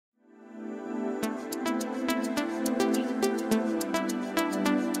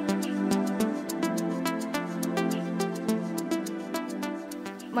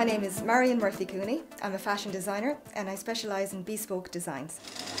My name is Marion Murphy Cooney. I'm a fashion designer and I specialise in bespoke designs.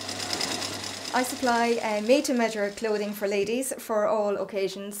 I supply made-to-measure clothing for ladies for all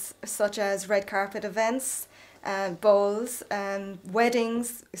occasions, such as red carpet events, balls,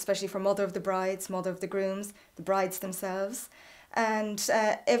 weddings, especially for mother of the brides, mother of the grooms, the brides themselves. And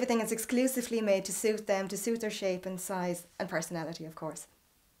everything is exclusively made to suit them, to suit their shape and size and personality, of course.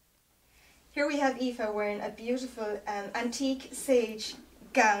 Here we have Aoife wearing a beautiful antique sage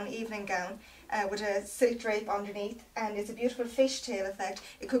gown, evening gown, with a silk drape underneath, and it's a beautiful fishtail effect.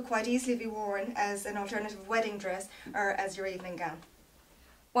 It could quite easily be worn as an alternative wedding dress or as your evening gown.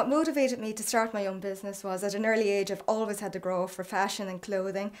 What motivated me to start my own business was at an early age I've always had to grow for fashion and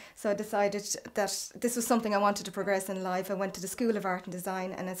clothing, so I decided that this was something I wanted to progress in life. I went to the School of Art and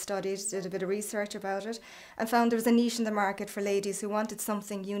Design and I studied, did a bit of research about it, and found there was a niche in the market for ladies who wanted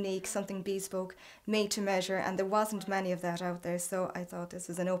something unique, something bespoke, made to measure, and there wasn't many of that out there, so I thought this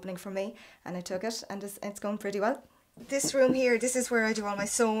was an opening for me and I took it, and it's going pretty well. This room here, this is where I do all my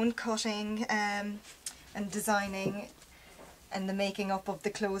sewing, cutting and designing and the making up of the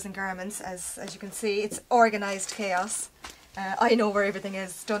clothes and garments. As you can see, it's organised chaos. I know where everything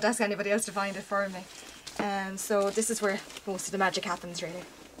is, don't ask anybody else to find it for me. So this is where most of the magic happens,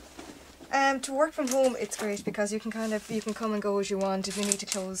 really. To work from home, it's great because you can come and go as you want. If you need to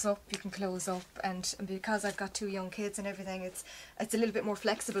close up, you can close up, and because I've got 2 young kids and everything, it's a little bit more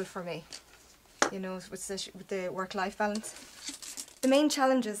flexible for me, you know, with the work-life balance. The main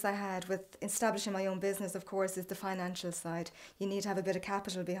challenges I had with establishing my own business, of course, is the financial side. You need to have a bit of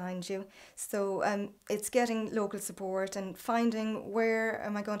capital behind you. So it's getting local support and finding where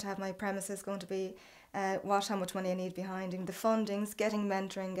am I going to have my premises going to be, how much money I need behind, and the fundings, getting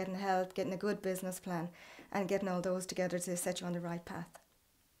mentoring, getting help, getting a good business plan, and getting all those together to set you on the right path.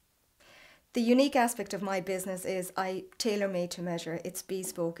 The unique aspect of my business is I tailor-made to measure. It's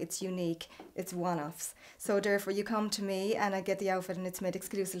bespoke, it's unique, it's one-offs. So therefore you come to me and I get the outfit and it's made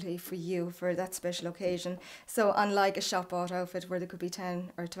exclusively for you for that special occasion. So unlike a shop-bought outfit where there could be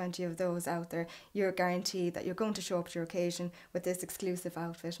 10 or 20 of those out there, you're guaranteed that you're going to show up to your occasion with this exclusive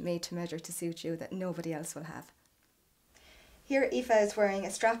outfit made to measure to suit you that nobody else will have. Here Aoife is wearing a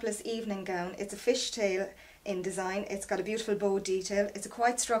strapless evening gown. It's a fishtail in design. It's got a beautiful bow detail. It's a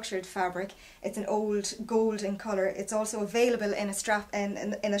quite structured fabric. It's an old gold in colour. It's also available in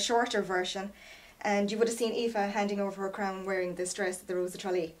a shorter version. And you would have seen Aoife handing over her crown wearing this dress at the Rose of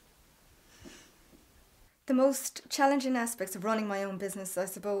Tralee. The most challenging aspects of running my own business, I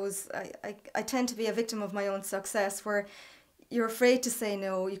suppose, I tend to be a victim of my own success, where you're afraid to say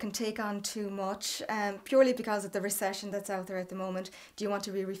no, you can take on too much, purely because of the recession that's out there at the moment. Do you want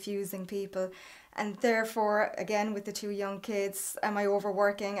to be refusing people? And therefore, again, with the 2 young kids, am I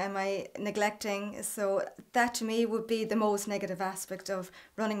overworking? Am I neglecting? So that to me would be the most negative aspect of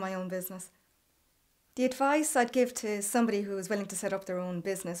running my own business. The advice I'd give to somebody who is willing to set up their own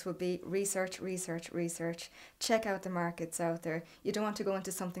business would be research, research, research. Check out the markets out there. You don't want to go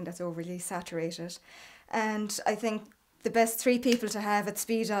into something that's overly saturated. And I think the best 3 people to have at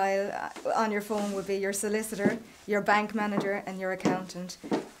speed dial on your phone would be your solicitor, your bank manager and your accountant.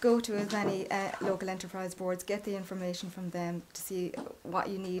 Go to as many local enterprise boards, get the information from them to see what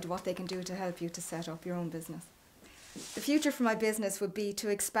you need, what they can do to help you to set up your own business. The future for my business would be to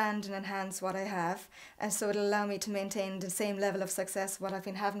expand and enhance what I have, and so it'll allow me to maintain the same level of success what I've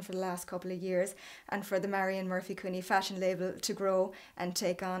been having for the last couple of years, and for the Marion Murphy Cooney fashion label to grow and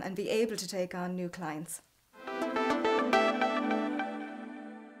take on and be able to take on new clients.